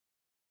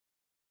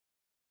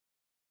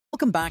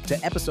Welcome back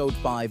to episode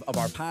 5 of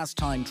our past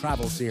time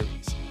travel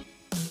series.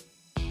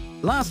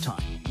 Last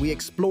time, we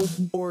explored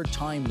more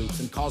time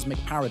loops and cosmic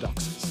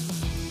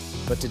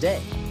paradoxes. But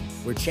today,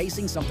 we're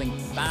chasing something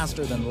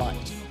faster than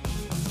light.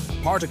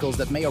 Particles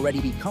that may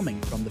already be coming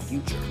from the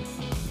future.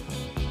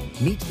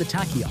 Meet the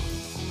tachyon,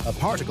 a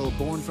particle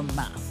born from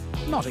math,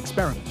 not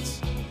experiments.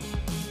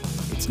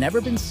 It's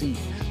never been seen,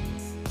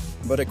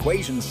 but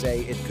equations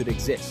say it could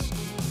exist.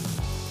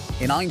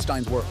 In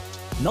Einstein's world,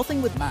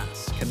 nothing with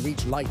mass can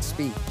reach light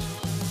speed.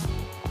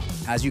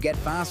 As you get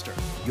faster,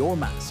 your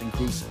mass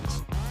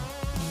increases,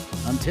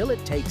 until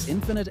it takes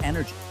infinite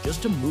energy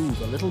just to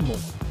move a little more.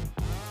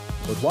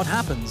 But what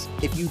happens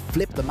if you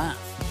flip the math?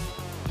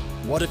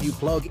 What if you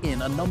plug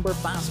in a number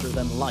faster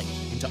than light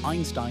into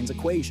Einstein's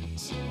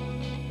equations?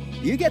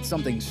 You get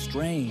something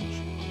strange.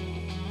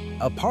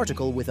 A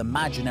particle with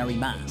imaginary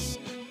mass.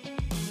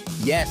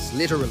 Yes,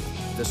 literally,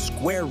 the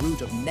square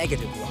root of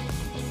 -1.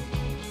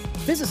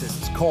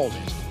 Physicists called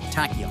it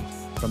tachyon,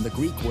 from the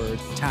Greek word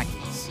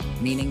tachys,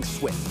 meaning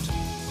swift.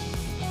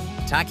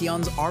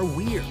 Tachyons are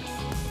weird.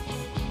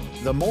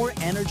 The more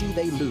energy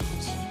they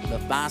lose, the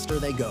faster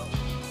they go.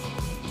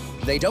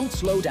 They don't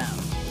slow down,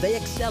 they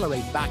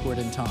accelerate backward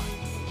in time.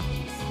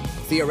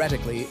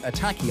 Theoretically, a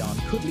tachyon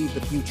could leave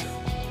the future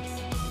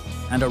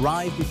and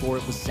arrive before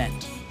it was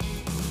sent.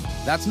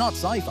 That's not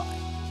sci-fi,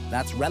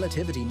 that's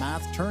relativity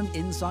math turned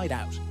inside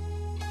out.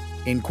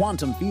 In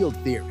quantum field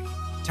theory,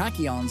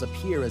 tachyons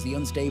appear as the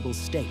unstable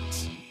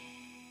states,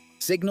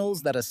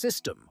 signals that a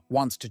system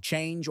wants to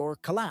change or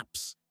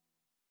collapse.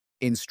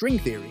 In string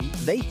theory,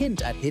 they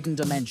hint at hidden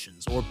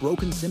dimensions or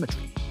broken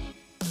symmetry.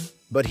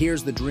 But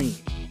here's the dream.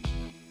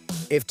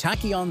 If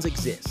tachyons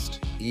exist,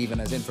 even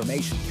as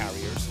information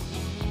carriers,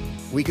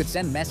 we could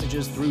send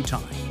messages through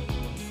time.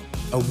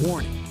 A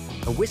warning,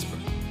 a whisper,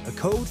 a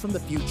code from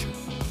the future.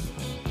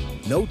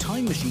 No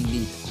time machine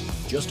needed,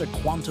 just a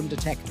quantum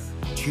detector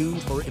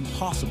tuned for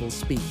impossible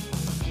speed.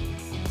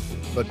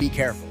 But be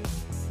careful.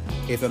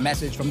 If a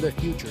message from the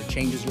future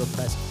changes your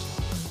present,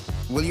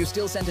 will you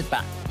still send it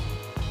back?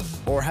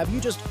 Or have you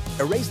just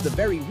erased the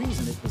very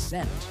reason it was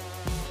sent?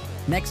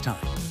 Next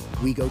time,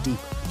 we go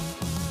deeper.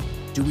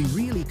 Do we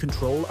really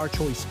control our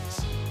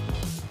choices?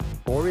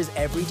 Or is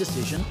every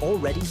decision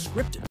already scripted?